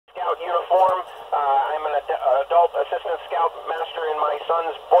uniform. I'm an adult assistant scout master in my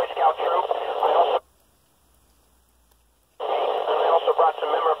son's Boy Scout troop. I also brought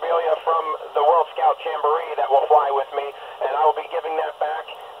some memorabilia from the World Scout Jamboree that will fly with me, and I will be giving that back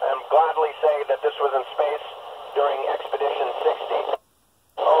and gladly say that this was in space during Expedition 60.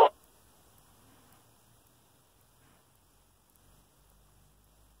 Oh.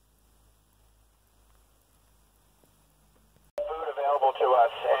 Food available to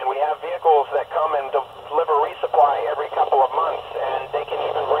us, and we have vehicles that come and deliver resupply every couple of months, and they can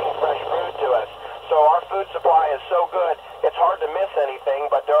even bring fresh food to us. So our food supply is so good, it's hard to miss anything,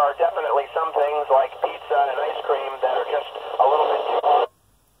 but there are definitely some things like pizza and ice cream that are just a little bit too hard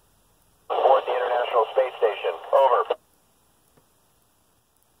on board the International Space Station. Over.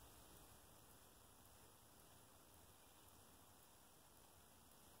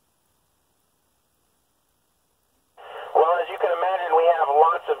 Well, as you can imagine, we have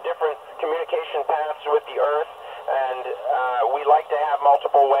lots of different communication paths with the Earth, and we like to have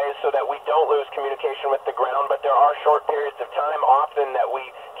multiple ways so that we don't lose communication with the ground, but there are short periods of time often that we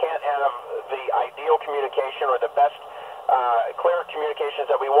can't have the ideal communication or the best clear communications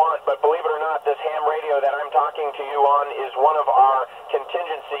that we want. But believe it or not, this ham radio that I'm talking to you on is one of our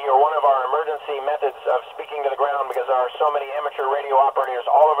contingency or one of our emergency methods of speaking to the ground, because there are so many amateur radio operators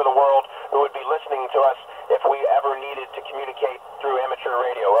all over the world who would be listening to us if we ever needed to communicate through amateur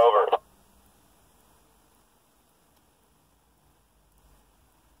radio. Over.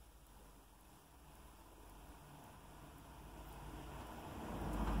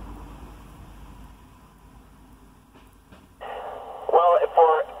 Well,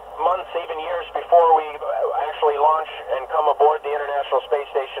 for months, even years before we actually launch and come aboard the International Space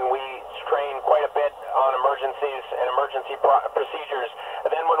Station, we train quite a bit on emergencies and emergency procedures. And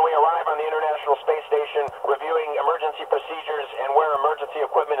then when we arrive on the International Space Station, reviewing emergency procedures and where emergency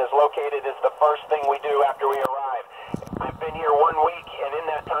equipment is located is the first thing we do after we arrive. I've been here 1 week, and in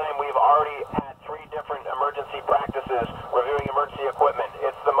that time we've already had 3 different emergency practices reviewing emergency equipment.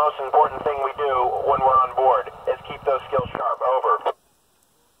 It's the most important thing we do when we're on board, is keep those skills sharp. Over.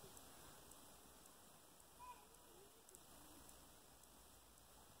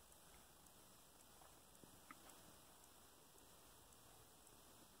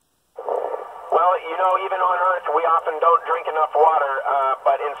 Well, you know, even on Earth, we often don't drink enough water,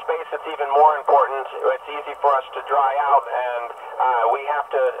 but in space it's even more important. It's easy for us to dry out, and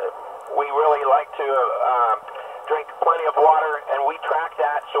we really like to drink plenty of water, and we track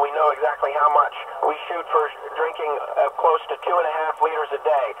that so we know exactly how much. We shoot for drinking close to 2.5 liters a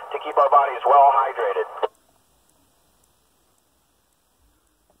day to keep our bodies well hydrated.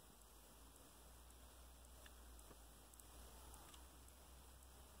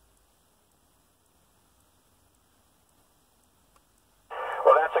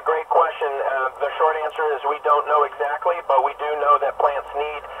 Well, that's a great question. The short answer is we don't know exactly, but we do know that plants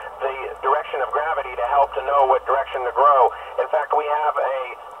need the direction of gravity to help to know what direction to grow. In fact, we have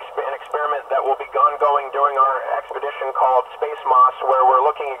an experiment that will be ongoing during our expedition called Space Moss, where we're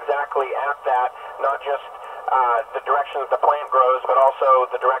looking exactly at that, not just the direction that the plant grows, but also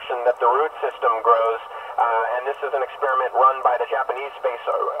the direction that the root system grows. And this is an experiment run by the Japanese Space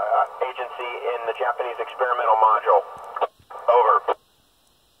Agency in the Japanese Experimental Module. Over.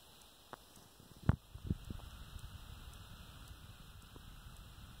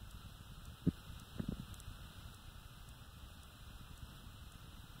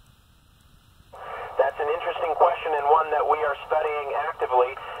 That's an interesting question, and one that we are studying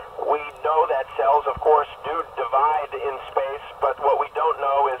actively. We know that cells, of course, do divide in space, but what we don't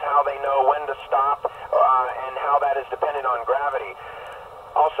know is how they know when to stop and how that is dependent on gravity.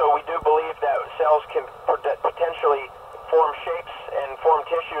 Also, we do believe that cells can potentially form shapes and form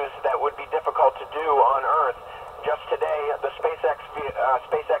tissues that would be difficult to do on Earth. Just today, the SpaceX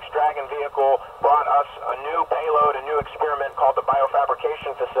Dragon vehicle brought us a new payload, a new experiment called the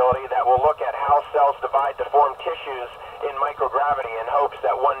Biofabrication Facility that will look at how cells divide to form tissues in microgravity, in hopes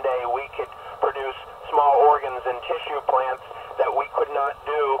that one day we could produce small organs and tissue plants that we could not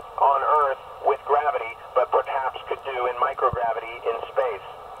do on Earth with gravity, but perhaps could do in microgravity in space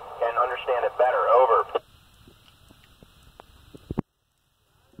and understand it better. Over.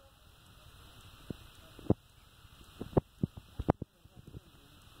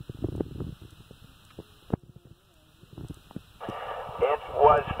 It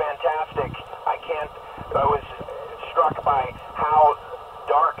was fantastic. I was struck by how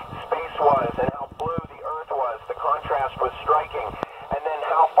dark space was and how blue the Earth was. The contrast was striking. And then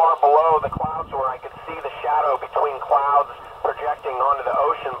how far below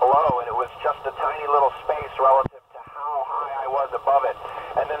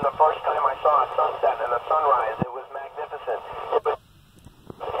saw a sunset